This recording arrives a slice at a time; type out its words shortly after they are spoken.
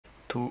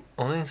To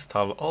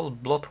uninstall all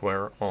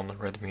bloatware on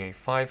Redmi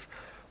A5,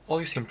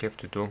 all you simply have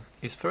to do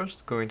is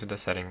first go into the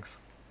settings.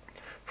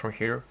 From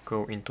here,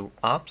 go into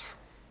apps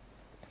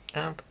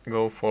and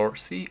go for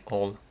see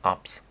all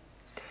apps.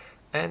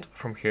 And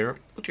from here,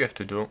 what you have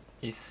to do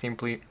is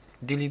simply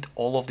delete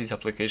all of these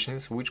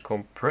applications which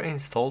come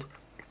pre-installed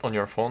on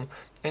your phone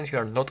and you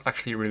are not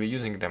actually really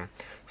using them.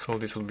 So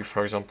this would be,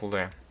 for example,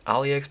 the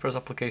AliExpress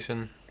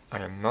application. I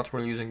am not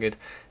really using it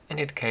and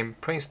it came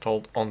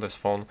pre-installed on this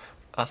phone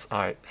as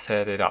I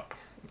set it up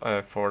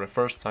for the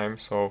first time.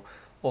 So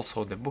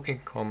also the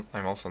Booking.com,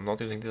 I'm also not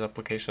using this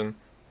application.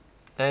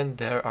 And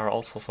there are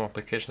also some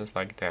applications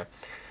like the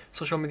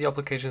social media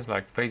applications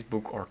like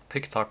Facebook or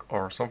TikTok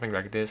or something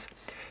like this,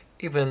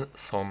 even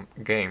some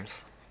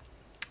games.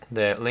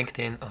 The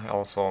LinkedIn, I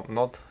also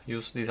not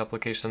use this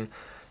application,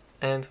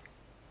 and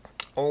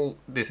all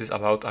this is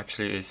about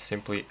actually is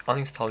simply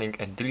uninstalling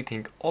and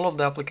deleting all of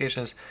the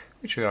applications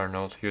which we are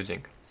not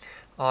using.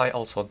 I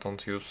also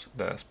don't use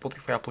the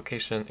Spotify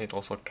application, it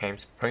also came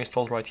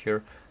pre-installed right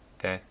here,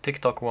 the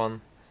TikTok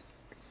one.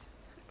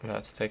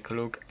 Let's take a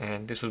look,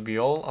 and this will be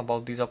all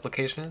about these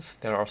applications.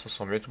 There are also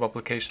some YouTube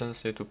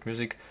applications, YouTube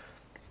Music,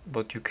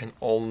 but you can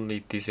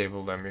only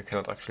disable them, you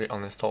cannot actually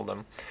uninstall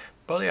them.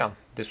 But yeah,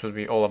 this will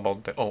be all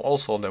about the,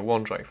 also the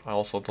OneDrive. I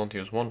also don't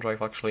use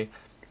OneDrive actually,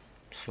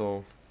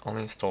 so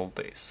uninstall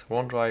this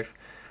OneDrive.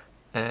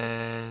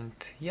 And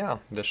yeah,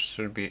 this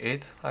should be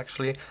it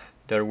actually.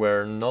 There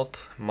were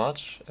not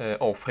much.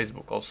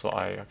 Facebook also,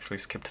 I actually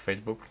skipped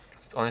Facebook.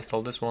 Let's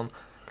uninstall this one.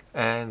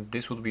 And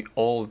this would be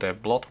all the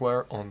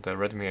bloatware on the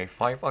Redmi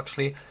A5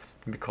 actually,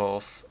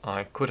 because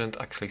I couldn't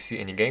actually see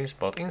any games,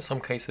 but in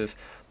some cases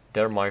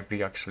there might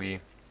be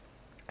actually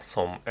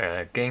some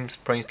games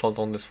pre-installed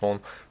on this phone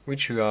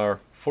which you are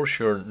for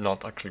sure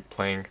not actually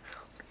playing.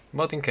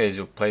 But in case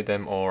you play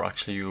them or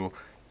actually you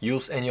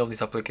use any of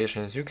these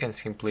applications, you can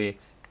simply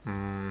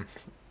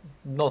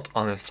not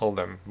uninstall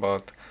them.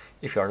 But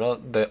if you are not,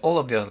 all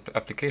of the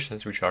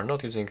applications which you are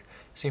not using,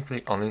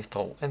 simply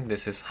uninstall, and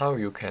this is how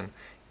you can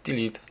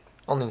delete,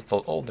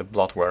 uninstall all the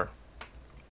bloatware.